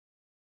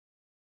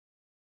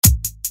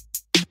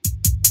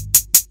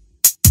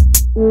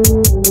I'm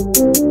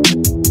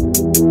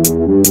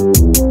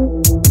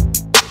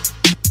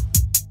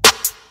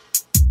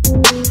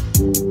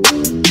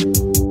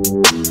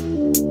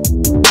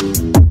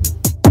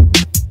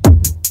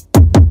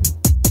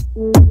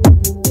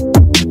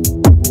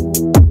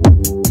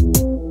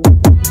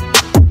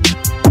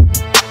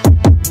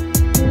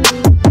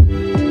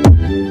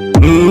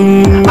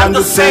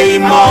the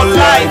same all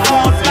life.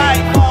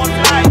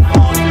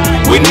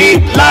 We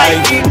need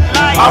life.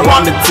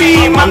 Around the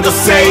team, I'm the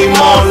same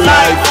all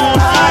life.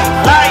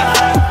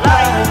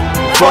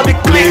 For the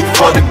click,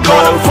 for the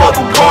goal, for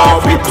the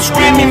ball, people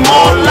screaming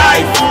more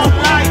life.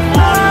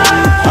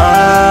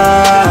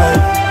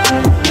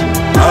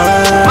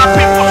 My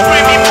people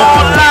screaming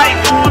more life.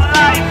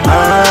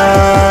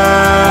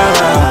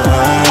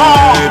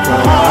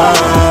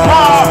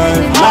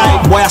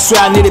 Boy, I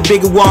swear I need a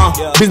bigger one.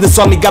 Business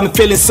on me got me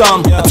feeling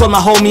some. I told my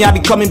homie I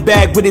be coming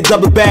back with a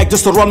double bag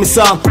just to run me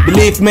some.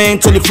 Believe man,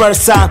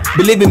 21st time.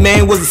 Believe me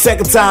man, was the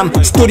second time.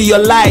 Studio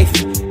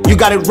life, you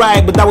got it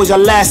right, but that was your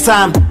last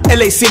time.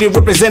 LA City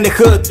represent the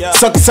hood.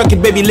 Suck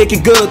it, baby, lick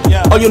it good.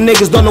 All you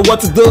niggas don't know what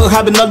to do.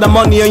 Having all the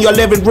money in your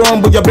living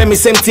room, but your brain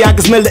is empty. I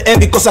can smell the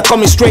envy, cause I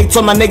coming straight.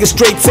 Told my niggas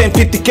straight, send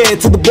 50K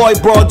to the boy,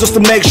 bro, just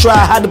to make sure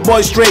I had the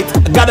boy straight.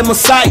 I got him on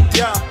sight,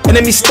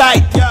 enemies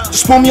tight.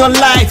 Just put me on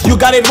life, you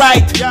got it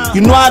right.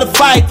 You know how to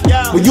fight,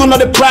 but you know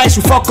the price.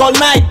 We fuck all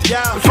night,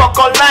 we fuck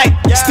all night.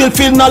 Still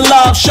feel no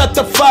love, shut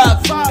the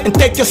fuck and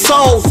take your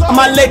soul.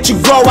 I'ma let you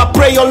go, I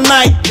pray all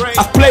night,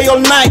 I play all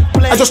night.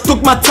 I just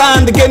took my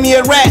time, they gave me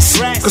a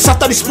rest, cause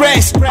after this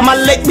press, I'ma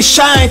let me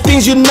shine.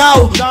 Things you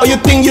know, or you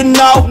think you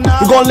know,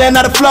 we gon' learn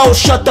how to flow.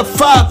 Shut the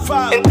fuck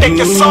and take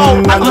your soul.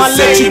 I'ma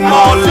let you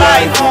more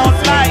life.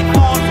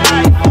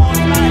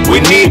 We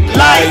need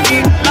life.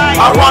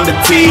 Around the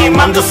team,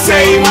 I'm the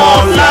same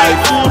all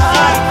life.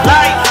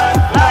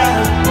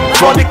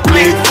 For the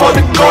click, for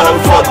the goal,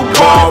 for the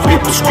ball,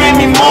 people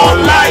screaming more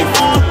life.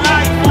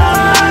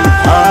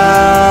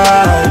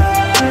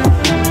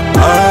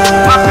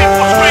 My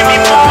people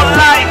screaming more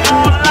life.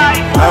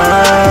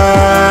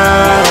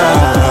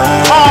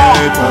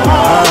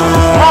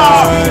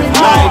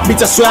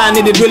 Bitch, I swear I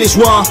need the realest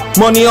one.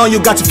 Money on you,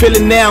 got you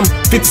feeling them.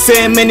 50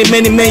 cent, many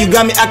men, you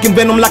got me acting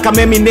venom like I'm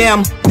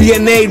Eminem.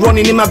 DNA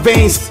running in my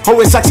veins,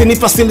 always asking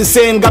if I still the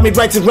same. Got me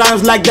writing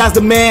rhymes like that's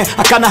the man.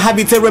 I kinda have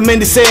it and remain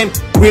the same.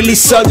 Really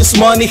saw this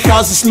money,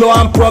 houses low,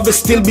 I'm probably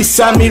still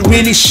beside me.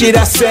 Really shit,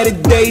 I said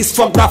it days,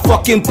 fuck that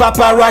fucking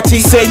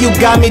paparazzi. Say you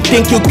got me,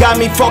 think you got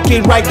me,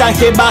 fucking right down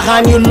here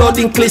behind you.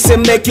 Loading clips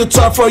and make you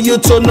talk for you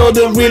to know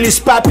the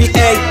realest papi,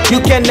 ayy. You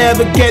can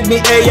never get me,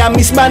 ayy. I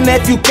miss my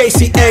nephew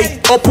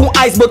KCA. Open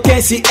eyes but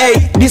can't see,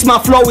 ayy. This my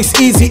flow is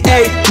easy,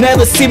 ayy.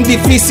 Never seem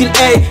difficile,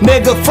 ayy.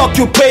 Nigga, fuck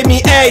you, pay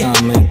me, ayy.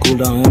 Nah, man, cool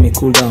down, let me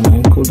cool down,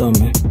 man, cool down,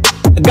 man.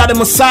 I got him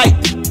on sight,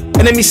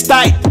 enemies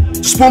tight.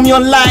 Just put me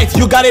on life,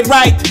 you got it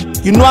right.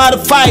 You know how to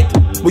fight,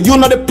 but you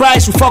know the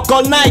price. We fuck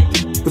all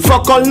night, we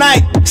fuck all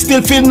night.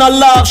 Still feel no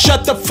love,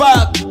 shut the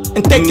fuck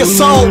and take your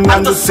soul.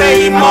 I'm the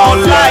same all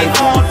life.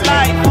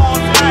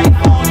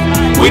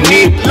 We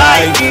need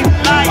life.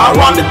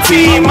 Around the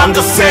team, I'm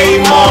the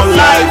same all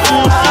life.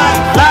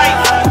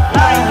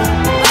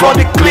 For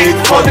the click,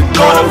 for the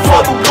goal,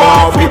 for the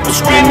ball, people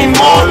screaming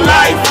more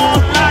life.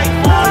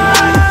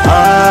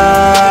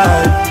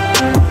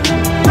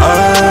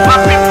 My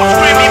people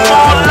screaming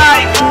more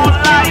life.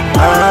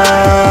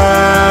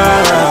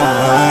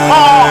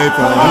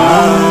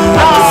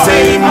 I'm the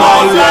same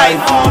all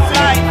life.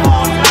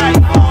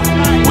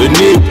 We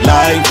need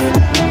life.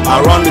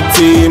 Around the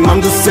team, I'm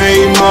the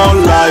same all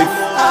life.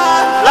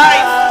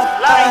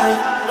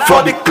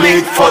 For the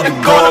click, for the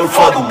goal,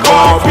 for the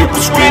ball, people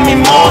screaming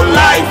more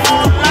life.